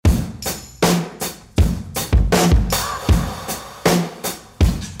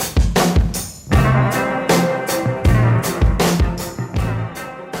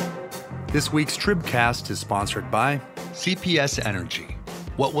This week's Tribcast is sponsored by CPS Energy.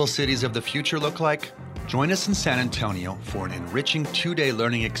 What will cities of the future look like? Join us in San Antonio for an enriching 2-day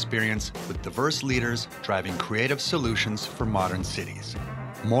learning experience with diverse leaders driving creative solutions for modern cities.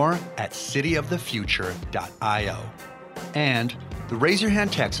 More at cityofthefuture.io. And the Raise Your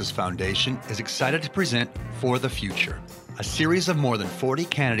Hand Texas Foundation is excited to present For the Future, a series of more than 40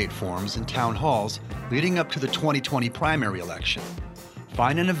 candidate forums and town halls leading up to the 2020 primary election.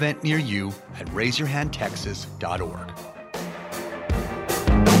 Find an event near you at raiseyourhandtexas.org.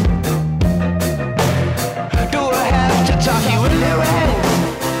 Do I have to talk you into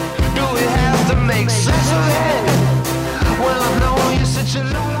it? Do we have to make sense of it? Well, I've known you such a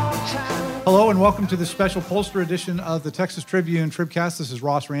long time. Hello and welcome to the special pollster edition of the Texas Tribune Tribcast. This is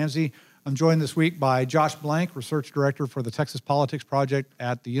Ross Ramsey. I'm joined this week by Josh Blank, Research Director for the Texas Politics Project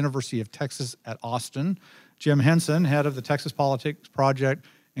at the University of Texas at Austin, Jim Henson, Head of the Texas Politics Project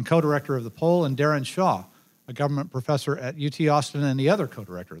and Co-Director of the poll, and Darren Shaw, a government professor at UT Austin and the other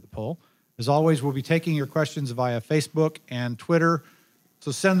Co-Director of the poll. As always, we'll be taking your questions via Facebook and Twitter, so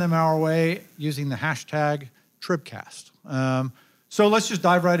send them our way using the hashtag Tribcast. So let's just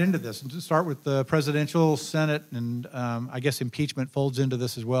dive right into this and just start with the presidential, Senate, and I guess impeachment folds into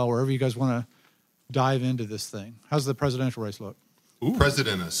this as well, wherever you guys want to dive into this thing. How's the presidential race look? Ooh.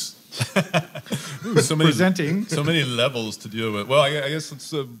 President us. So many levels to deal with. Well, I guess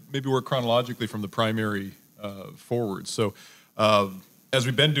let's maybe work chronologically from the primary forward. So as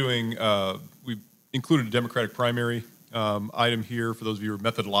we've been doing, we've included a Democratic primary item here for those of you who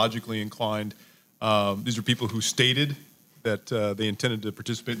are methodologically inclined. These are people who stated that they intended to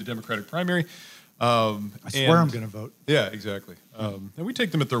participate in the Democratic primary. I swear I'm going to vote. Yeah, exactly. And we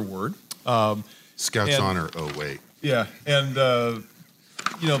take them at their word. Scouts honor. Oh, wait. Yeah, and Too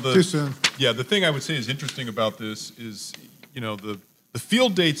soon. Yeah, the thing I would say is interesting about this is, the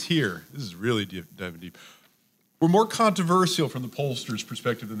field dates here. This is really diving deep. Were more controversial from the pollsters'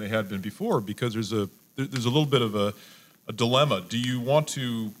 perspective than they had been before because there's a little bit of a dilemma. Do you want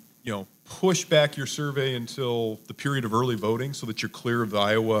to push back your survey until the period of early voting so that you're clear of the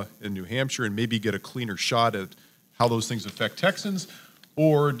Iowa and New Hampshire and maybe get a cleaner shot at how those things affect Texans,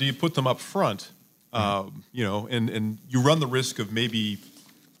 or do you put them up front? And you run the risk of maybe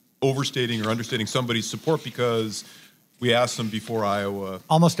overstating or understating somebody's support because we asked them before Iowa.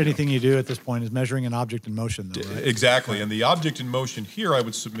 Almost anything you do at this point is measuring an object in motion, though, right? Exactly. And the object in motion here I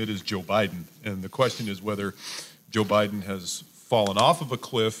would submit is Joe Biden. And the question is whether Joe Biden has fallen off of a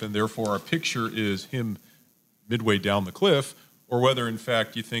cliff and therefore our picture is him midway down the cliff, or whether, in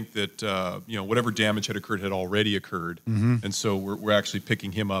fact, you think that whatever damage had occurred had already occurred, and so we're actually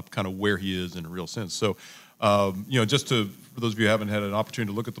picking him up kind of where he is in a real sense. So, for those of you who haven't had an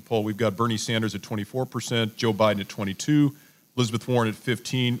opportunity to look at the poll, we've got Bernie Sanders at 24%, Joe Biden at 22%, Elizabeth Warren at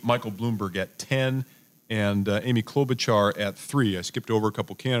 15%, Michael Bloomberg at 10%, and Amy Klobuchar at 3%. I skipped over a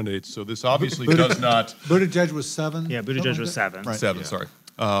couple candidates, so this obviously does not. Buttigieg was 7%. Yeah, Buttigieg was 7%. Right. 7%, Yeah. Sorry.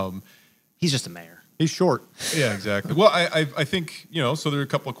 He's just a mayor. He's short. Yeah, exactly. Well, I think, so there are a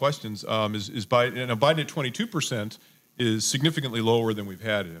couple of questions. Is Biden, Biden at 22% is significantly lower than we've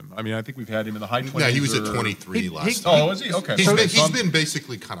had him. I mean, I think we've had him in the high 20s. Yeah, he was at 23 last time. Oh, is he? Okay. He's been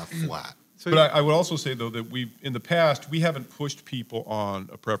basically kind of flat. But I would also say, though, that in the past, we haven't pushed people on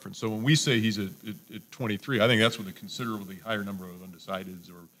a preference. So when we say he's at 23, I think that's with a considerably higher number of undecideds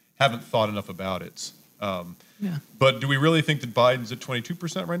or haven't thought enough about it. But do we really think that Biden's at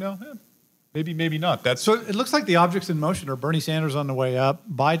 22% right now? Maybe not. So it looks like the objects in motion are Bernie Sanders on the way up,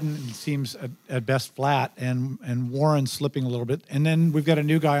 Biden seems at best flat, and Warren slipping a little bit. And then we've got a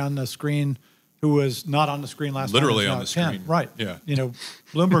new guy on the screen who was not on the screen last time. Literally on the screen. Right. Yeah.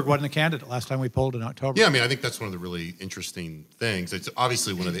 Bloomberg wasn't a candidate last time we polled in October. Yeah, I mean, I think that's one of the really interesting things. It's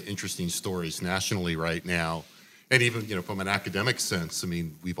obviously one of the interesting stories nationally right now. And even, from an academic sense, I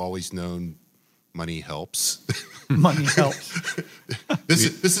mean, we've always known money helps. Money helps.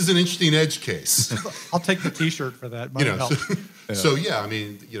 This is an interesting edge case. I'll take the T-shirt for that. Money helps. So I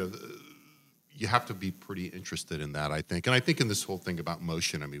mean, you have to be pretty interested in that, I think. And I think in this whole thing about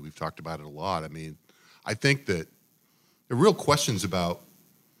motion, I mean, we've talked about it a lot. I mean, I think that the real questions about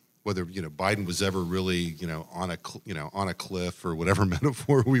whether Biden was ever really on a cliff or whatever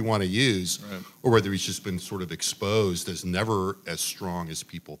metaphor we want to use, right, or whether he's just been sort of exposed as never as strong as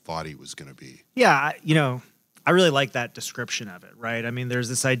people thought he was going to be. Yeah, I really like that description of it, right? I mean, there's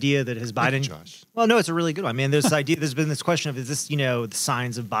this idea that his Biden. Josh. Well, no, it's a really good one. I mean, there's been this question of, is this the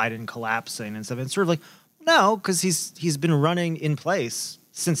signs of Biden collapsing and stuff? And it's sort of like, no, because he's been running in place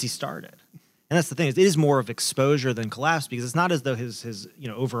since he started. And that's the thing, is it is more of exposure than collapse, because it's not as though his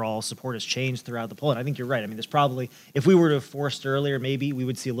overall support has changed throughout the poll. And I think you're right. I mean, there's probably, if we were to have forced earlier, maybe we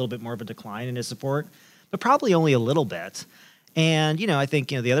would see a little bit more of a decline in his support, but probably only a little bit. And, I think,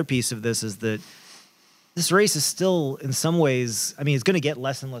 the other piece of this is that this race is still, in some ways, I mean, it's going to get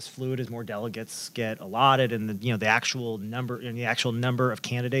less and less fluid as more delegates get allotted, and the actual number of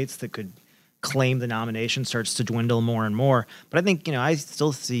candidates that could claim the nomination starts to dwindle more and more. But I think, I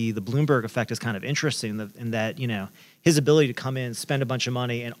still see the Bloomberg effect as kind of interesting in that, his ability to come in, spend a bunch of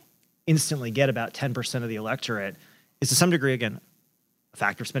money, and instantly get about 10% of the electorate is to some degree, again, a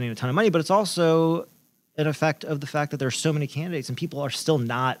factor of spending a ton of money, but it's also an effect of the fact that there are so many candidates and people are still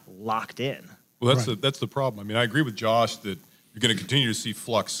not locked in. Well, that's the problem. I mean, I agree with Josh that you're going to continue to see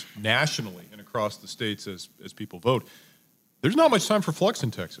flux nationally and across the states as people vote. There's not much time for flux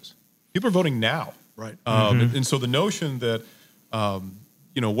in Texas. People are voting now. Right. And so the notion that,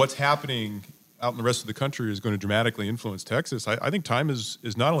 what's happening out in the rest of the country is going to dramatically influence Texas, I think time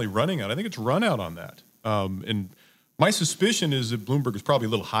is not only running out, I think it's run out on that. And my suspicion is that Bloomberg is probably a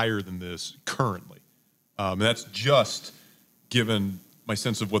little higher than this currently. And that's just given my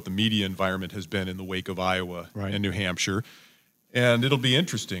sense of what the media environment has been in the wake of Iowa and New Hampshire. And it'll be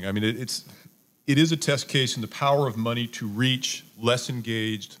interesting. I mean, it is a test case in the power of money to reach less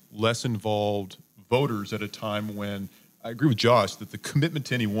engaged, less involved voters at a time when I agree with Josh that the commitment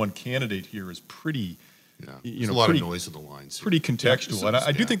to any one candidate here is pretty, there's a lot of noise in the lines. Pretty contextual. And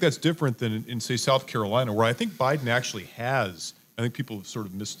I do think that's different than in, say, South Carolina, where I think Biden actually has, I think people have sort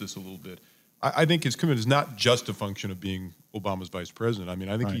of missed this a little bit. I think his commitment is not just a function of being Obama's vice president. I mean,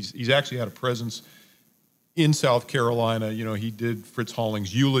 I think he's actually had a presence in South Carolina. He did Fritz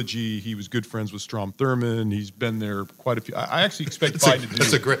Holling's eulogy. He was good friends with Strom Thurmond. He's been there quite a few. I actually expect Biden to do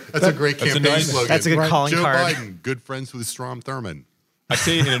That's a great campaign slogan. That's a good calling Joe card. Biden, good friends with Strom Thurmond. I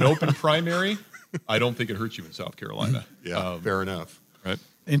say in an open primary, I don't think it hurts you in South Carolina. Yeah, fair enough. Right.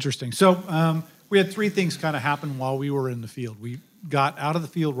 Interesting. So we had three things kind of happen while we were in the field. We got out of the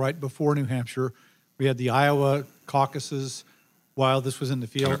field right before New Hampshire. We had the Iowa caucuses while this was in the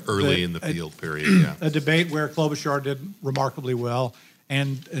field. Kind of early in the field period, A debate where Klobuchar did remarkably well,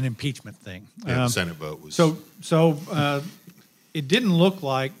 and an impeachment thing. The Senate vote was... So it didn't look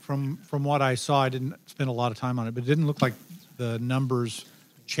like, from what I saw, I didn't spend a lot of time on it, but it didn't look like the numbers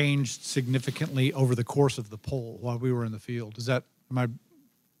changed significantly over the course of the poll while we were in the field.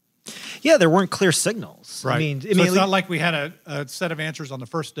 Yeah, there weren't clear signals. Right. I mean, it's not like we had a set of answers on the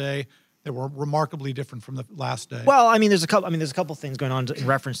first day that were remarkably different from the last day. Well, there's a couple things going on in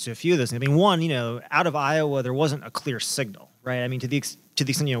reference to a few of those. I mean, one, out of Iowa, there wasn't a clear signal, right? I mean, to the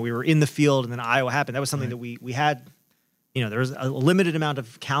extent, we were in the field and then Iowa happened, that was something that we had. There was a limited amount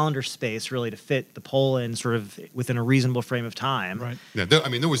of calendar space really to fit the poll in sort of within a reasonable frame of time. Right. Yeah,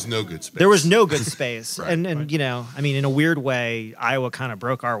 there was no good space. There was no good space. Right. And in a weird way, Iowa kind of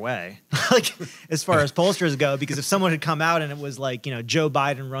broke our way, like as far as pollsters go, because if someone had come out and it was like, Joe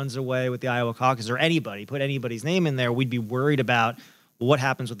Biden runs away with the Iowa caucus, or put anybody's name in there, we'd be worried about what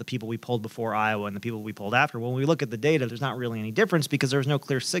happens with the people we polled before Iowa and the people we polled after. When we look at the data, there's not really any difference because there was no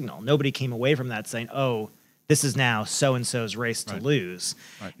clear signal. Nobody came away from that saying, oh, this is now so-and-so's race to lose.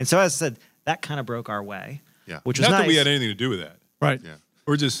 Right. And so, as I said, that kind of broke our way, which was not nice. that we had anything to do with that. Right. Yeah.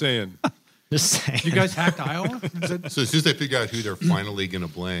 We're just saying. You guys hacked Iowa? So as soon as they figure out who they're finally going to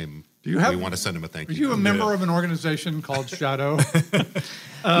blame, we want to send them a thank you. Are you a member of an organization called Shadow?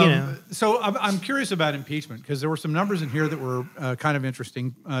 So I'm curious about impeachment, because there were some numbers in here that were kind of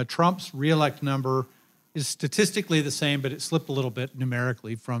interesting. Trump's reelect number is statistically the same, but it slipped a little bit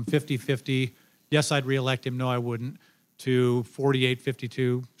numerically from 50-50. Yes, I'd reelect him. No, I wouldn't. To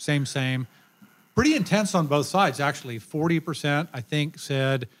 48-52, same. Pretty intense on both sides, actually. 40%, I think,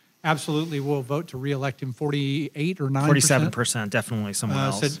 said absolutely will vote to reelect him. 48 or 9%. 47%, definitely someone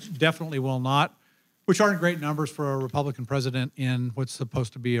else. Said definitely will not, which aren't great numbers for a Republican president in what's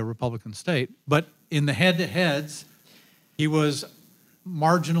supposed to be a Republican state. But in the head-to-heads, he was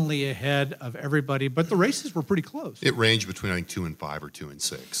marginally ahead of everybody, but the races were pretty close. It ranged between, I think, 2 and 5 or 2 and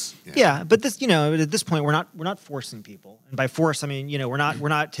 6. Yeah, but this, at this point, we're not forcing people, and by force, I mean, we're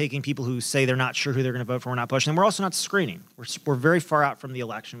not taking people who say they're not sure who they're going to vote for. We're not pushing them. We're also not screening. We're very far out from the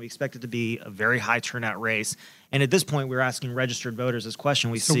election. We expect it to be a very high turnout race, and at this point, we're asking registered voters this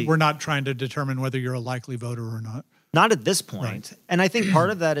question. So we're not trying to determine whether you're a likely voter or not. Not at this point, right. And I think part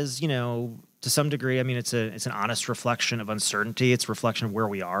of that is, to some degree, I mean, it's an honest reflection of uncertainty. It's a reflection of where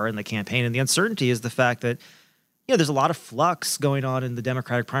we are in the campaign. And the uncertainty is the fact that, there's a lot of flux going on in the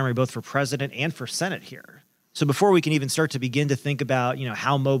Democratic primary, both for president and for Senate here. So before we can even start to begin to think about,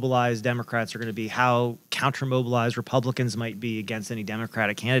 how mobilized Democrats are going to be, how counter-mobilized Republicans might be against any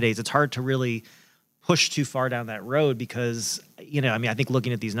Democratic candidates, it's hard to really push too far down that road because, I think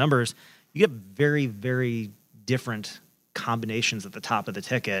looking at these numbers, you get very, very different combinations at the top of the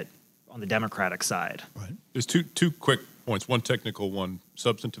ticket on the Democratic side. Right. There's two quick points, one technical, one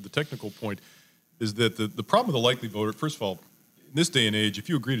substantive. The technical point is that the problem with the likely voter, first of all, in this day and age, if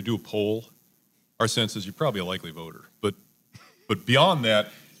you agree to do a poll, our sense is you're probably a likely voter. But beyond that,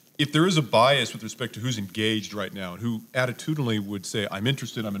 if there is a bias with respect to who's engaged right now and who attitudinally would say, I'm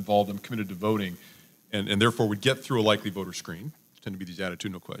interested, I'm involved, I'm committed to voting, and therefore would get through a likely voter screen, which tend to be these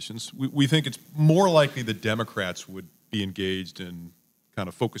attitudinal questions, we think it's more likely that Democrats would be engaged and kind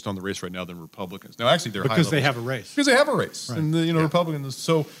of focused on the race right now than Republicans. Now, actually, they're Because they have a race. Because they have a race. Right. And, Republicans.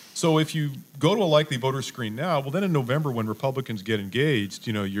 So if you go to a likely voter screen now, well, then in November when Republicans get engaged,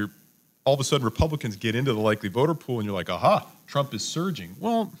 you're all of a sudden Republicans get into the likely voter pool and you're like, aha, Trump is surging.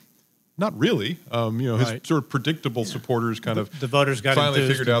 Well, not really. His Right. sort of predictable supporters kind of The voters got finally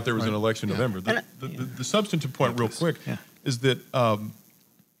enthused. figured out there was Right. an election in November. The substantive point real quick Yeah. is that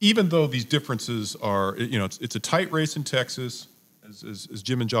even though these differences are, it's a tight race in Texas, as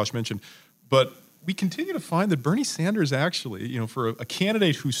Jim and Josh mentioned, but we continue to find that Bernie Sanders actually, for a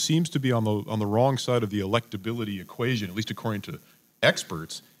candidate who seems to be on the wrong side of the electability equation, at least according to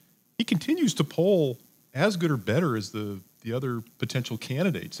experts, he continues to poll as good or better as the other potential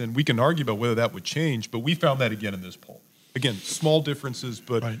candidates. And we can argue about whether that would change, but we found that again in this poll. Again, small differences,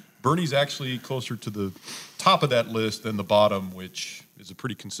 but Right. Bernie's actually closer to the top of that list than the bottom, which is a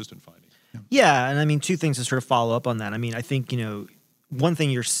pretty consistent finding. Yeah, and two things to sort of follow up on that. I think, one thing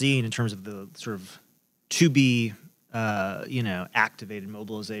you're seeing in terms of the sort of to be, activated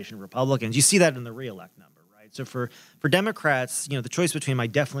mobilization of Republicans, you see that in the reelect number, right? So for Democrats, the choice between am I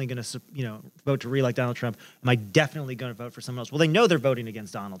definitely going to, vote to reelect Donald Trump, am I definitely going to vote for someone else? Well, they know they're voting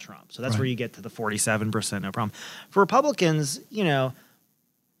against Donald Trump. So that's where you get to the 47%, no problem. For Republicans,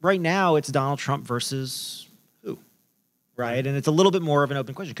 right now it's Donald Trump versus who? Right. And it's a little bit more of an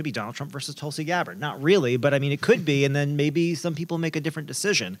open question. It could be Donald Trump versus Tulsi Gabbard. Not really, but it could be. And then maybe some people make a different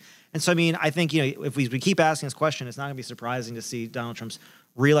decision. And so, I think, if we keep asking this question, it's not going to be surprising to see Donald Trump's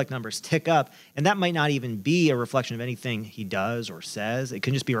reelect numbers tick up. And that might not even be a reflection of anything he does or says. It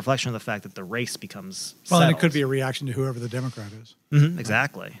can just be a reflection of the fact that the race becomes Well, and it settled. could be a reaction to whoever the Democrat is. Mhm,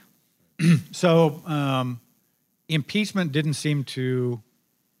 exactly. So impeachment didn't seem to,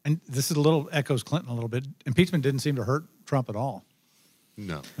 and this is echoes Clinton a little bit, impeachment didn't seem to hurt Trump at all.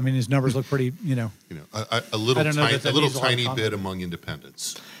 No. His numbers look pretty, A little I don't know that needs a lot of tiny comment. bit among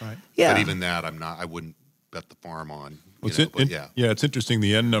independents. right. Yeah. But even that, I wouldn't bet the farm on. Well, Yeah. it's interesting.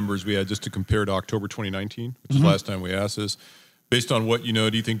 The end numbers we had just to compare to October 2019, which is the last time we asked this. Based on what you know,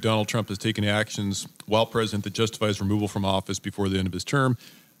 do you think Donald Trump has taken actions while president that justifies removal from office before the end of his term?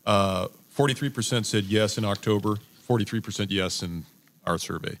 43% said yes in October, 43% yes in our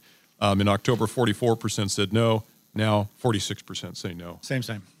survey. In October, 44% said no. Now, 46% say no. Same.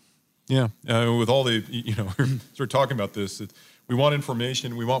 Yeah, with all the, we're sort of talking about this. That we want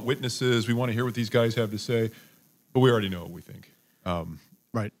information, we want witnesses, we want to hear what these guys have to say, but we already know what we think.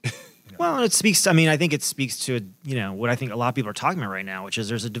 Right. Well, and it speaks. I think it speaks to what I think a lot of people are talking about right now, which is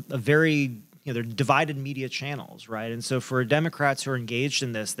there's a very they're divided media channels, right? And so for Democrats who are engaged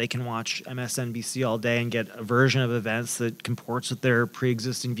in this, they can watch MSNBC all day and get a version of events that comports with their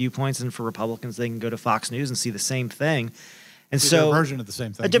pre-existing viewpoints, and for Republicans, they can go to Fox News and see the same thing. And so Their version of the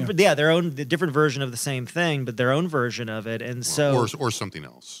same thing. the different version of the same thing, but their own version of it. And so Or something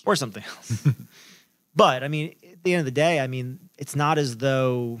else. or something else. But at the end of the day, it's not as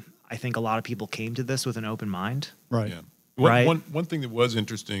though I think a lot of people came to this with an open mind. Right. Yeah. Right. One thing that was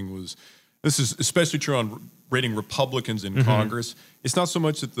interesting was, this is especially true on rating Republicans in Congress. It's not so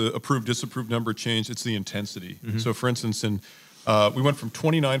much that the approved-disapproved number changed, it's the intensity. So, for instance, we went from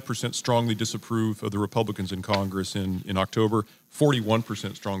 29% strongly disapprove of the Republicans in Congress in October,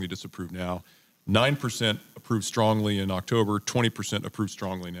 41% strongly disapprove now, 9% approve strongly in October, 20% approve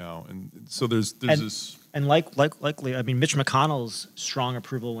strongly now. And so there's this... And likely, Mitch McConnell's strong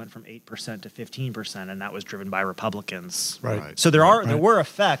approval went from 8% to 15%, and that was driven by Republicans. Right. So there were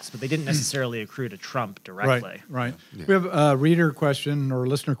effects, but they didn't necessarily accrue to Trump directly. Right. We have a reader question or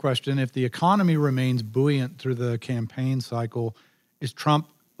listener question. If the economy remains buoyant through the campaign cycle, is Trump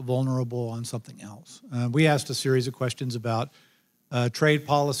vulnerable on something else? We asked a series of questions about trade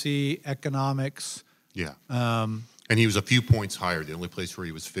policy, economics. Yeah. And he was a few points higher. The only place where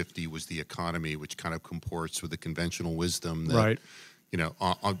he was 50 was the economy, which kind of comports with the conventional wisdom that, Right.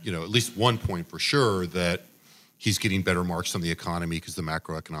 At least 1 point for sure that he's getting better marks on the economy because the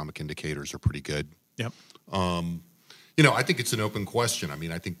macroeconomic indicators are pretty good. Yep. I think it's an open question. I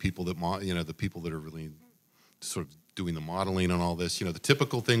mean, I think people that the people that are really sort of doing the modeling on all this, the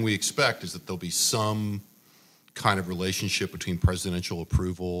typical thing we expect is that there'll be some kind of relationship between presidential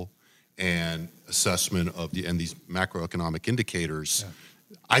approval and assessment of these macroeconomic indicators.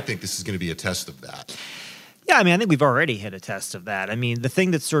 Yeah. I think this is going to be a test of that. Yeah, I mean, I think we've already hit a test of that. I mean, the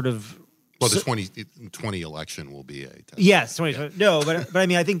thing that's sort of the 2020 election will be a test. Yes, 2020. Yeah. No, but I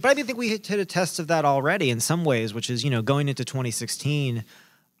mean, I think we hit a test of that already in some ways, which is going into 2016.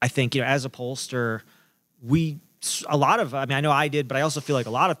 I think as a pollster, I know I did, but I also feel like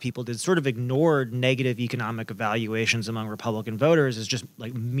a lot of people did, sort of ignored negative economic evaluations among Republican voters as just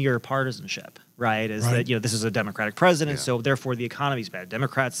like mere partisanship, right? That, this is a Democratic president, so therefore the economy's bad.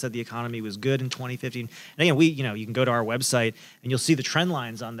 Democrats said the economy was good in 2015. And again, you can go to our website and you'll see the trend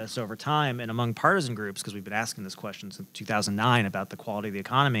lines on this over time and among partisan groups, because we've been asking this question since 2009 about the quality of the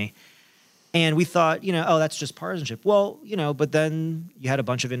economy. And we thought, that's just partisanship. Well, but then you had a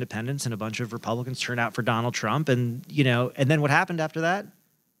bunch of independents and a bunch of Republicans turn out for Donald Trump. And, and then what happened after that?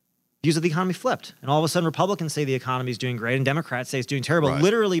 Views of the economy flipped. And all of a sudden, Republicans say the economy is doing great and Democrats say it's doing terrible. Right.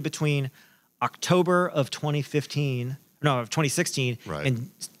 Literally between October of 2016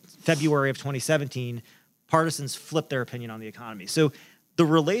 and February of 2017, partisans flipped their opinion on the economy. So the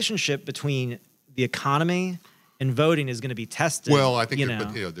relationship between the economy and voting is going to be tested. Well, I think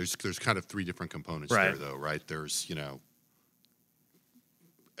there's kind of three different components there, though, right? There's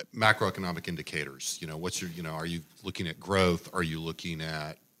macroeconomic indicators. Are you looking at growth? Are you looking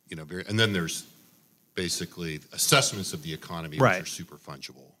at and then there's basically assessments of the economy, which are super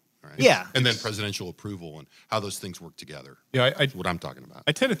fungible, right? Yeah, and then presidential approval and how those things work together. Yeah, that's what I'm talking about.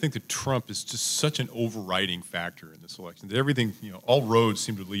 I tend to think that Trump is just such an overriding factor in this election. That everything, all roads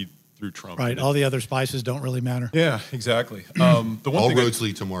seem to lead through Trump. Right. All the other spices don't really matter. Yeah, exactly. All roads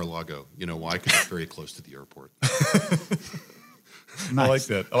lead to Mar-a-Lago. You know why? Because it's very close to the airport. Nice.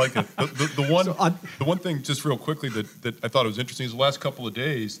 I like that. The one thing, just real quickly, that I thought was interesting is the last couple of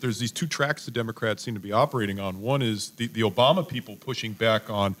days, there's these two tracks the Democrats seem to be operating on. One is the Obama people pushing back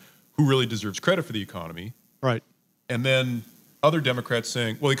on who really deserves credit for the economy. Right. And then other Democrats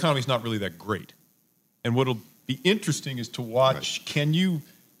saying, well, the economy's not really that great. And what'll be interesting is to watch, can you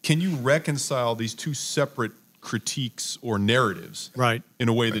reconcile these two separate critiques or narratives in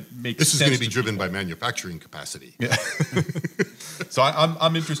a way that makes sense? This is going to be driven by manufacturing capacity. Yeah. So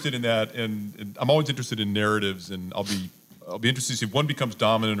I'm interested in that, and I'm always interested in narratives, and I'll be interested to see if one becomes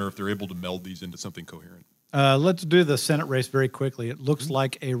dominant or if they're able to meld these into something coherent. Let's do the Senate race very quickly. It looks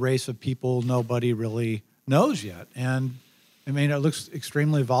like a race of people nobody really knows yet, and I mean it looks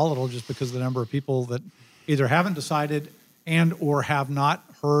extremely volatile just because of the number of people that either haven't decided and or have not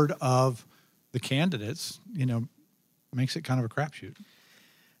heard of the candidates, makes it kind of a crapshoot.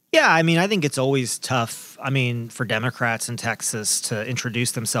 Yeah, I mean, I think it's always tough, for Democrats in Texas to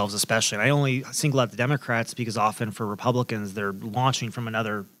introduce themselves especially. And I only single out the Democrats because often for Republicans, they're launching from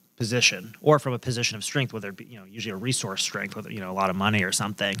another position or from a position of strength, whether it be, usually a resource strength with, a lot of money or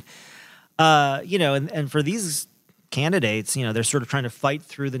something. And for these candidates, they're sort of trying to fight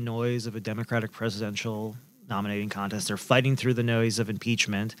through the noise of a Democratic presidential nominating contest. They're fighting through the noise of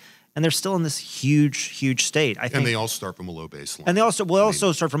impeachment, and they're still in this huge, huge state. I think, and they all start from a low baseline. And they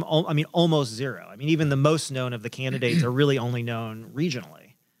also start from, almost zero. Even the most known of the candidates are really only known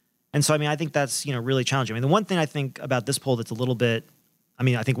regionally. And so, I think that's, really challenging. The one thing I think about this poll that's a little bit,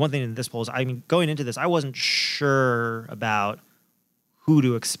 I think one thing in this poll is, going into this, I wasn't sure about who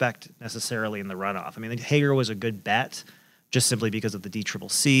to expect necessarily in the runoff. Hager was a good bet, just simply because of the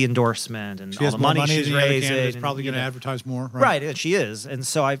DCCC endorsement and all the money she's raising. She's probably going to advertise more. Right, and she is. And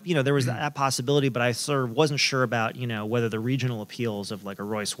so there was that possibility, but I sort of wasn't sure about, whether the regional appeals of like a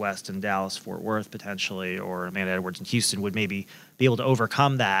Royce West in Dallas, Fort Worth potentially, or Amanda Edwards in Houston would maybe be able to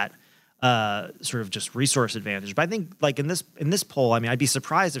overcome that sort of just resource advantage. But I think like in this poll, I'd be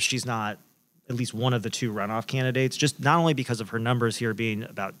surprised if she's not at least one of the two runoff candidates, just not only because of her numbers here being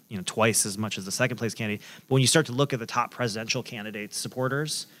about twice as much as the second place candidate, but when you start to look at the top presidential candidates'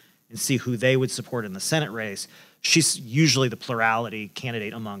 supporters and see who they would support in the Senate race, she's usually the plurality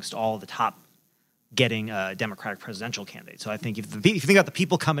candidate amongst all the top getting Democratic presidential candidates. So I think if you think about the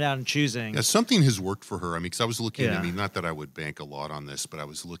people coming out and choosing, something has worked for her. Because I was looking. Not that I would bank a lot on this, but I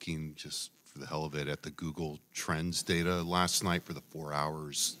was looking just for the hell of it at the Google Trends data last night for the 4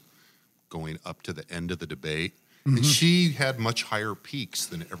 hours going up to the end of the debate. Mm-hmm. And she had much higher peaks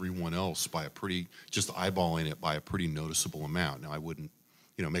than everyone else by just eyeballing it by a pretty noticeable amount. Now, I wouldn't,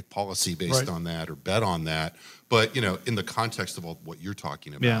 make policy based on that or bet on that. But, in the context of all what you're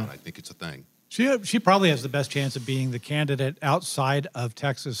talking about, I think it's a thing. She probably has the best chance of being the candidate outside of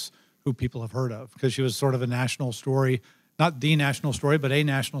Texas who people have heard of, because she was sort of a national story, not the national story, but a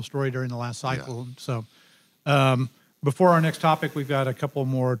national story during the last cycle. Yeah. So before our next topic, we've got a couple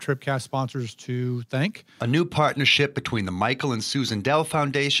more TribCast sponsors to thank. A new partnership between the Michael and Susan Dell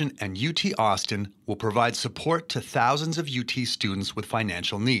Foundation and UT Austin will provide support to thousands of UT students with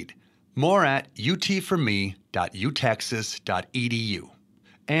financial need. More at utforme.utexas.edu.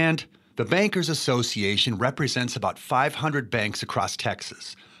 And the Bankers Association represents about 500 banks across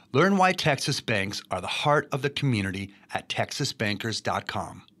Texas. Learn why Texas banks are the heart of the community at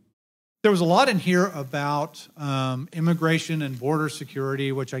texasbankers.com. There was a lot in here about immigration and border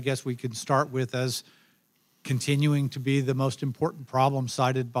security, which I guess we could start with as continuing to be the most important problem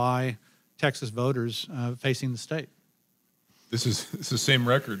cited by Texas voters facing the state. This is the same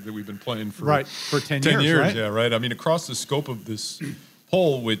record that we've been playing for for 10 years, right? Yeah, right. I mean, across the scope of this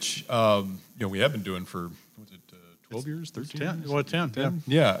poll, which we have been doing for 12 years, 13 10. years? Well, 10.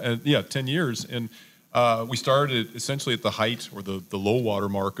 Yeah, 10 years. And we started essentially at the height or the low water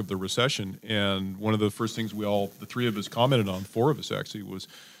mark of the recession. And one of the first things the three of us commented on, four of us actually, was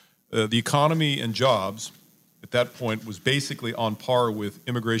the economy and jobs at that point was basically on par with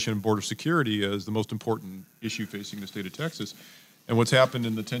immigration and border security as the most important issue facing the state of Texas. And what's happened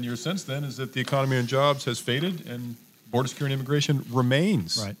in the 10 years since then is that the economy and jobs has faded and border security and immigration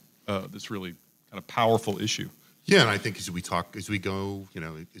remains this really kind of powerful issue. Yeah, and I think as we get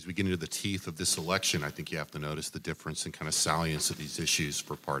into the teeth of this election, I think you have to notice the difference in kind of salience of these issues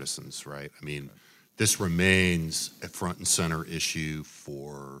for partisans, right? I mean, this remains a front and center issue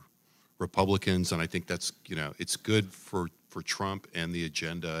for Republicans, and I think that's, it's good for Trump and the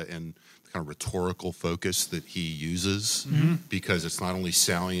agenda and the kind of rhetorical focus that he uses, because it's not only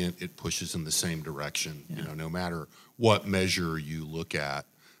salient, it pushes in the same direction. Yeah. No matter what measure you look at,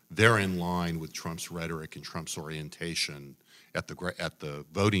 they're in line with Trump's rhetoric and Trump's orientation at the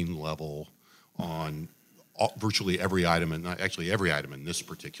voting level on virtually every item, and actually every item in this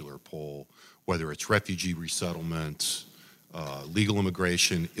particular poll, whether it's refugee resettlement, legal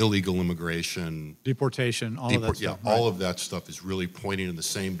immigration, illegal immigration, deportation, all of that stuff. Yeah, all of that stuff is really pointing in the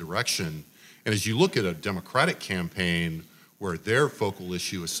same direction. And as you look at a Democratic campaign where their focal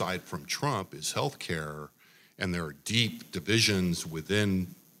issue, aside from Trump, is health care, and there are deep divisions within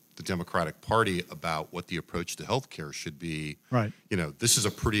the Democratic Party about what the approach to health care should be. Right. This is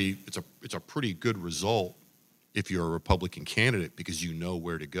a pretty good result if you're a Republican candidate, because you know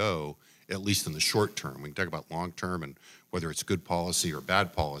where to go, at least in the short term. We can talk about long term and whether it's good policy or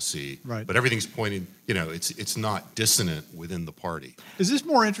bad policy. Right. But everything's pointing, it's not dissonant within the party. Is this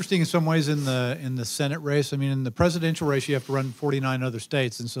more interesting in some ways in the Senate race? I mean, in the presidential race, you have to run 49 other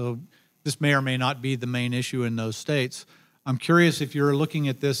states, and so this may or may not be the main issue in those states. I'm curious if you're looking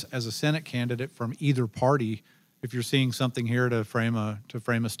at this as a Senate candidate from either party, if you're seeing something here to frame a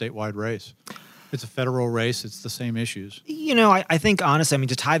statewide race. It's a federal race. It's the same issues. I think, honestly,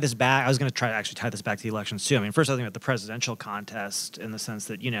 to tie this back, I was going to try to actually tie this back to the elections, too. First, I think about the presidential contest in the sense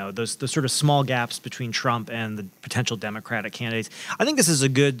that, those sort of small gaps between Trump and the potential Democratic candidates. I think this is a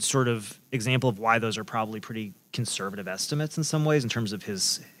good sort of example of why those are probably pretty conservative estimates in some ways in terms of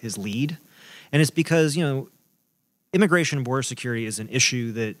his lead. And it's because, immigration and border security is an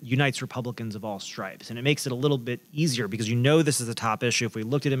issue that unites Republicans of all stripes, and it makes it a little bit easier because this is the top issue. If we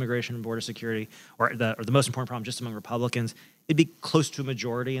looked at immigration and border security, or the most important problem just among Republicans, it'd be close to a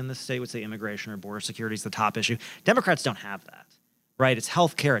majority in the state would say immigration or border security is the top issue. Democrats don't have that, right? It's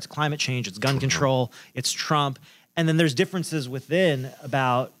health care, it's climate change, it's gun control, it's Trump. And then there's differences within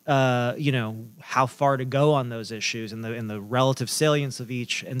about, how far to go on those issues and the relative salience of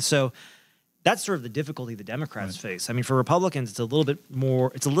each. And so that's sort of the difficulty the Democrats face. For Republicans, it's a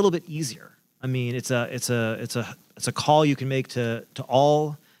little bit easier. It's a call you can make to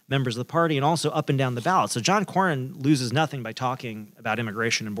all members of the party and also up and down the ballot. So John Cornyn loses nothing by talking about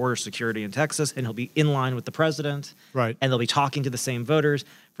immigration and border security in Texas, and he'll be in line with the president. Right. And they'll be talking to the same voters.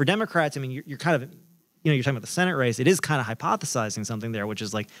 For Democrats, you're kind of, you're talking about the Senate race. It is kind of hypothesizing something there, which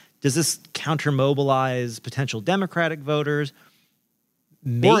is like, does this counter-mobilize potential Democratic voters?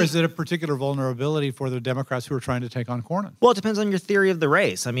 Or is it a particular vulnerability for the Democrats who are trying to take on Cornyn? Well, it depends on your theory of the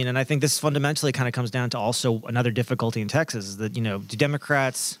race. And I think this fundamentally kind of comes down to also another difficulty in Texas is that, do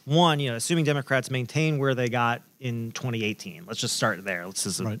Democrats, assuming Democrats maintain where they got in 2018, let's just start there.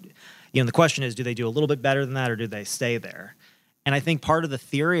 The question is, do they do a little bit better than that or do they stay there? And I think part of the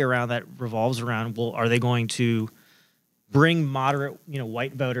theory around that revolves around, well, are they going to bring moderate,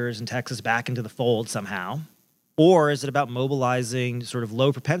 white voters in Texas back into the fold somehow? Or is it about mobilizing sort of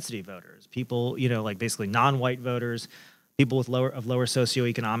low propensity voters, people, basically non-white voters, people with lower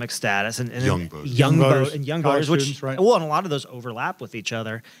socioeconomic status, and young voters, young voters, college which students, right? Well, and a lot of those overlap with each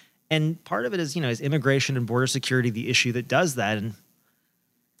other. And part of it is, is immigration and border security the issue that does that? And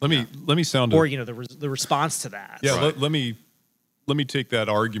let me sound or the response to that. Yeah, right. let me take that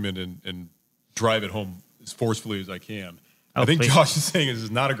argument and drive it home as forcefully as I can. I think please. Josh is saying this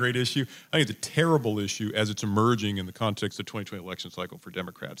is not a great issue. I think it's a terrible issue as it's emerging in the context of the 2020 election cycle for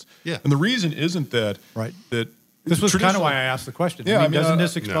Democrats. Yeah. And the reason isn't that This was kind of why I asked the question. Yeah, doesn't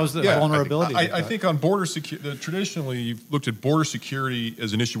this expose the vulnerability? I think on border security, traditionally you've looked at border security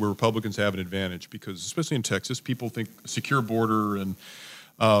as an issue where Republicans have an advantage because, especially in Texas, people think a secure border and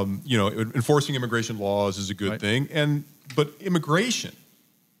enforcing immigration laws is a good thing. But immigration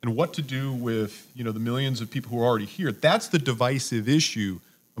and what to do with the millions of people who are already here, that's the divisive issue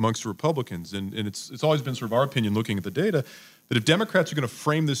amongst the Republicans. And it's always been sort of our opinion, looking at the data, that if Democrats are going to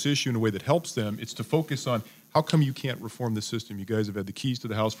frame this issue in a way that helps them, it's to focus on how come you can't reform the system. You guys have had the keys to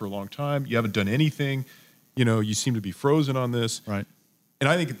the House for a long time. You haven't done anything. You seem to be frozen on this. Right. And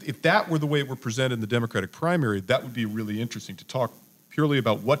I think if that were the way it were presented in the Democratic primary, that would be really interesting to talk purely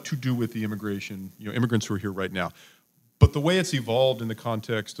about what to do with the immigrants who are here right now. But the way it's evolved in the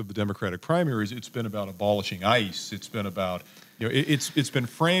context of the Democratic primaries, it's been about abolishing ICE. It's been about, it's been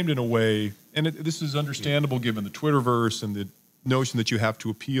framed in a way, and this is understandable given the Twitterverse and the notion that you have to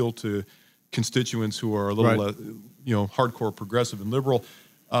appeal to constituents who are a little, hardcore progressive and liberal.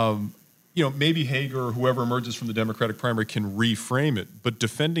 Maybe Hager or whoever emerges from the Democratic primary can reframe it, but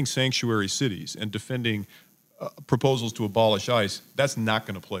defending sanctuary cities and defending proposals to abolish ICE, that's not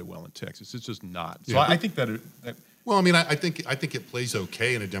going to play well in Texas. It's just not. So I think that. Well, I mean, I think it plays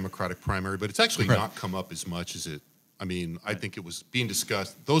okay in a Democratic primary, but it's actually not come up as much as it. I mean, I think it was being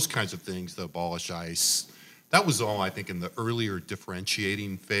discussed. Those kinds of things, the abolish ICE. That was all, I think, in the earlier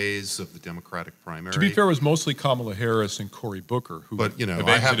differentiating phase of the Democratic primary. To be fair, it was mostly Kamala Harris and Cory Booker who have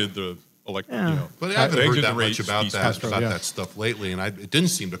exited the election. But I haven't heard that much about that stuff lately, and it didn't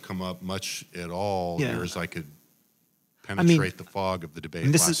seem to come up much at all near as I could penetrate the fog of the debate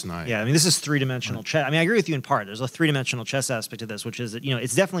last night. Yeah, this is three-dimensional chess. I agree with you in part. There's a three-dimensional chess aspect to this, which is that,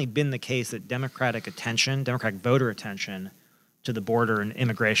 it's definitely been the case that Democratic voter attention to the border and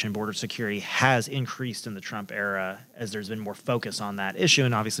immigration, border security has increased in the Trump era as there's been more focus on that issue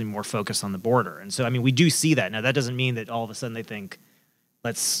and obviously more focus on the border. And so, we do see that. Now, that doesn't mean that all of a sudden they think,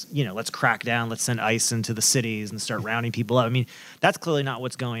 let's crack down, let's send ICE into the cities and start rounding people up. That's clearly not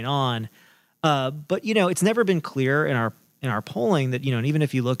what's going on. But it's never been clear in our polling that, and even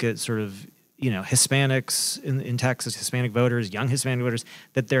if you look at sort of, Hispanics in Texas, Hispanic voters, young Hispanic voters,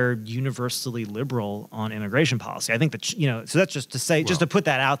 that they're universally liberal on immigration policy. I think that, so that's just to say, just to put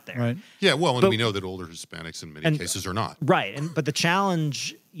that out there. Right. Yeah, and we know that older Hispanics in many cases are not. Right. But the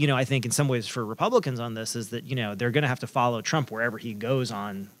challenge, I think in some ways for Republicans on this is that, they're going to have to follow Trump wherever he goes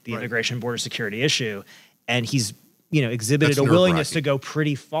on the immigration border security issue. And he's, exhibited a willingness to go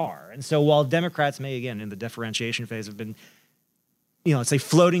pretty far. And so while Democrats may, again, in the differentiation phase have been, let's say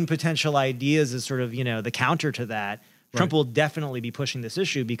floating potential ideas as sort of, the counter to that, Trump will definitely be pushing this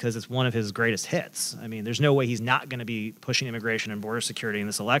issue because it's one of his greatest hits. There's no way he's not going to be pushing immigration and border security in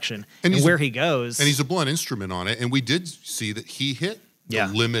this election and where he goes. And he's a blunt instrument on it. And we did see that he hit the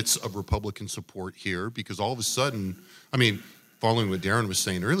limits of Republican support here because all of a sudden, following what Darren was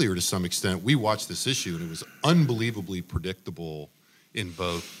saying earlier to some extent, we watched this issue and it was unbelievably predictable in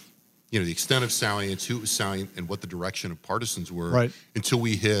both the extent of salience, who it was salient, and what the direction of partisans were until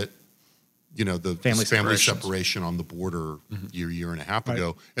we hit, the family separation on the border year and a half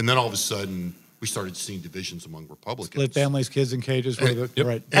ago. And then all of a sudden, we started seeing divisions among Republicans. Split families, kids in cages.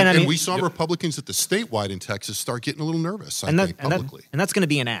 And we saw Republicans at the statewide in Texas start getting a little nervous, I think, publicly. And that's going to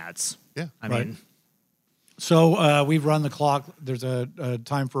be in ads. Yeah. So we've run the clock. There's a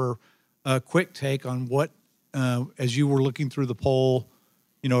time for a quick take on what, as you were looking through the poll,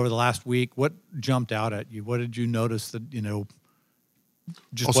 over the last week, what jumped out at you? What did you notice that,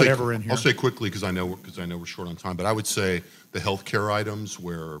 just whatever in here? I'll say quickly because I know we're short on time, but I would say the healthcare items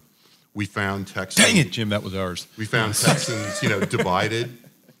where we found Texans. Dang it, Jim, that was ours. We found Texans, divided.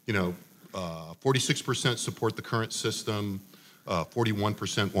 46% support the current system.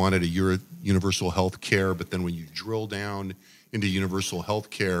 41% wanted a universal health care, but then when you drill down into universal health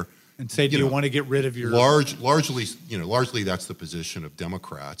care, and say, do you want to get rid of your largely that's the position of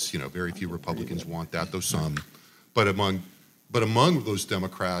Democrats. Very few Republicans want that, though some. But among those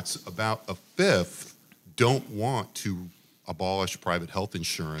Democrats, about a fifth don't want to abolish private health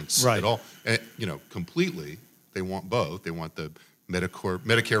insurance at all. And, completely. They want both. They want the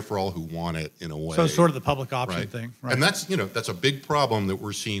Medicare for all who want it in a way. So it's sort of the public option thing. Right. And that's a big problem that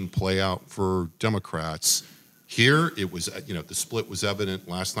we're seeing play out for Democrats. Here, it was, the split was evident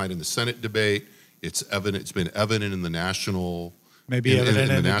last night in the Senate debate. It's been evident in the national Maybe evident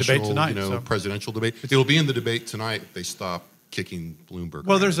in the national, debate tonight. Presidential debate. It'll be in the debate tonight if they stop kicking Bloomberg.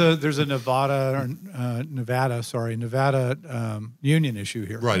 Well, there's a Nevada union issue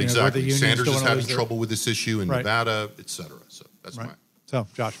here. Right, where exactly. the unions Sanders don't is wanna having lose trouble with this issue in Right. Nevada, et cetera. So that's Right. my. So,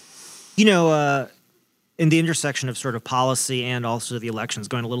 Josh. In the intersection of sort of policy and also the elections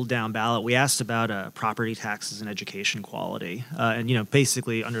going a little down ballot, we asked about property taxes and education quality.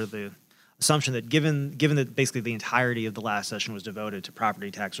 Basically under the assumption that given that basically the entirety of the last session was devoted to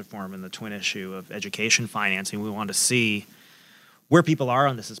property tax reform and the twin issue of education financing, we wanted to see where people are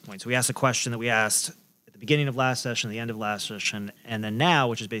on this point. So we asked a question that we asked at the beginning of last session, the end of last session, and then now,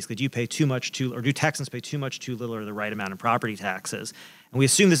 which is basically, do you pay too much, or do Texans pay too much, too little, or the right amount in property taxes? And we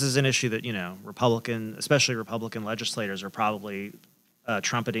assume this is an issue that, especially Republican legislators are probably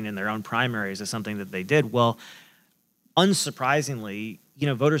trumpeting in their own primaries as something that they did. Well, unsurprisingly,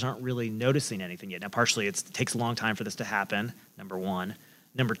 voters aren't really noticing anything yet. Now, partially it takes a long time for this to happen, number one.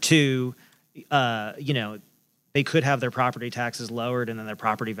 Number two, they could have their property taxes lowered and then their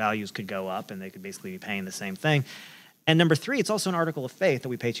property values could go up and they could basically be paying the same thing. And number three, it's also an article of faith that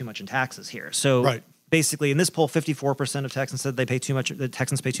we pay too much in taxes here. So Right. basically in this poll, 54% of Texans said the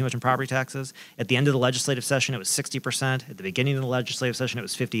Texans pay too much in property taxes. At the end of the legislative session, it was 60%. At the beginning of the legislative session, it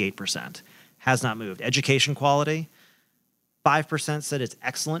was 58%. Has not moved. Education quality, 5% said it's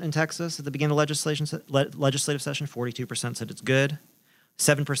excellent in Texas at the beginning of the legislative session. 42% said it's good.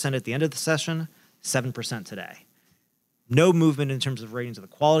 7% at the end of the session. 7% today. No movement in terms of ratings of the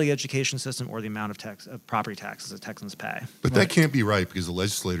quality education system or the amount of property taxes that Texans pay. But that can't be right because the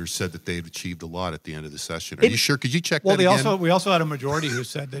legislators said that they had achieved a lot at the end of the session. Are you sure? Could you check that again? We also had a majority who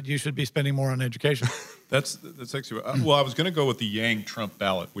said that you should be spending more on education. That's actually well. I was going to go with the Yang Trump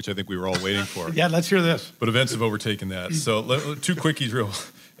ballot, which I think we were all waiting for. Yeah, let's hear this. But events have overtaken that. So two quickies, real.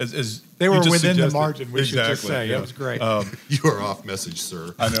 As They you were just within the suggested. margin. We should just Exactly, say yeah. it was great. You are off message,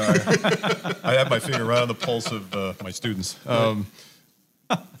 sir. I know. I have my finger right on the pulse of my students.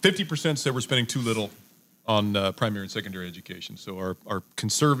 50% said we're spending too little on primary and secondary education. So our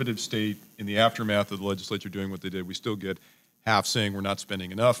conservative state, in the aftermath of the legislature doing what they did, we still get half saying we're not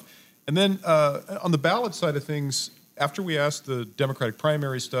spending enough. And then on the ballot side of things, after we asked the Democratic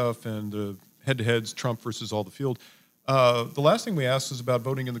primary stuff and the head-to-heads, Trump versus all the field, the last thing we asked is about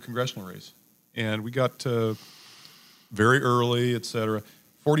voting in the congressional race. And we got very early, et cetera.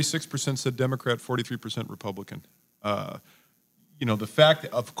 46% said Democrat, 43% Republican. The fact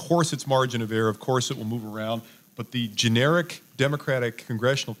that, of course, it's margin of error, of course it will move around, but the generic Democratic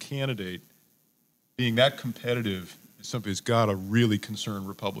congressional candidate being that competitive is something that's got to really concern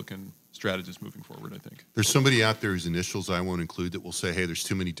Republican strategists moving forward, I think. There's somebody out there whose initials I won't include that will say, hey, there's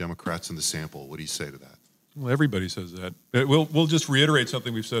too many Democrats in the sample. What do you say to that? Well, everybody says that. We'll just reiterate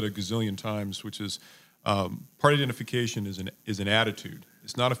something we've said a gazillion times, which is party identification is an attitude.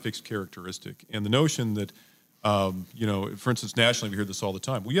 It's not a fixed characteristic. And the notion that, for instance, nationally, we hear this all the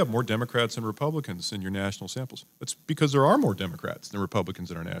time. Well, you have more Democrats than Republicans in your national samples. That's because there are more Democrats than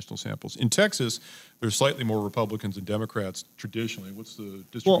Republicans in our national samples. In Texas, there's slightly more Republicans than Democrats traditionally. What's the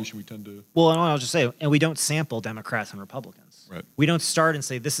distribution we tend to? Well, and I'll just say, and we don't sample Democrats and Republicans. Right. We don't start and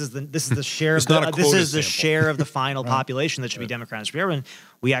say this is the share It's of not a this quota is the sample. share of the final population that should be Democrats.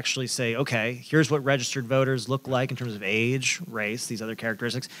 We actually say, okay, here's what registered voters look like in terms of age, race, these other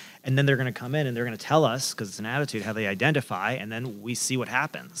characteristics, and then they're going to come in and they're going to tell us, because it's an attitude, how they identify, and then we see what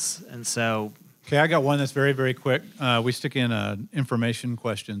happens. And so, Okay, I got one that's very, very quick. We stick in information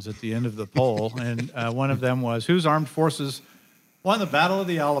questions at the end of the poll, and one of them was, whose armed forces won the Battle of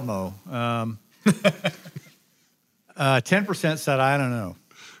the Alamo? 10% said, I don't know.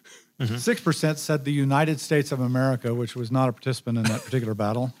 6% said the United States of America, which was not a participant in that particular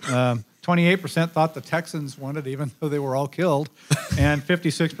battle. 28% thought the Texans won it, even though they were all killed. And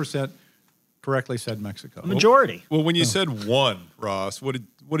 56% correctly said Mexico. a majority. Well, when you said one, Ross, what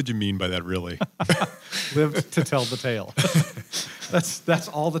did you mean by that, really? Lived to tell the tale. That's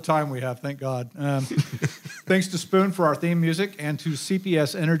all the time we have, thank God. Thanks to Spoon for our theme music and to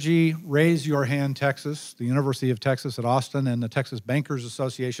CPS Energy, Raise Your Hand Texas, the University of Texas at Austin, and the Texas Bankers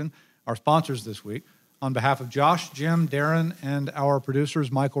Association, our sponsors this week. On behalf of Josh, Jim, Darren, and our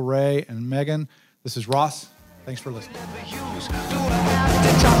producers, Michael, Ray, and Megan, this is Ross. Thanks for listening. Do I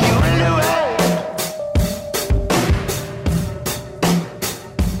have to talk you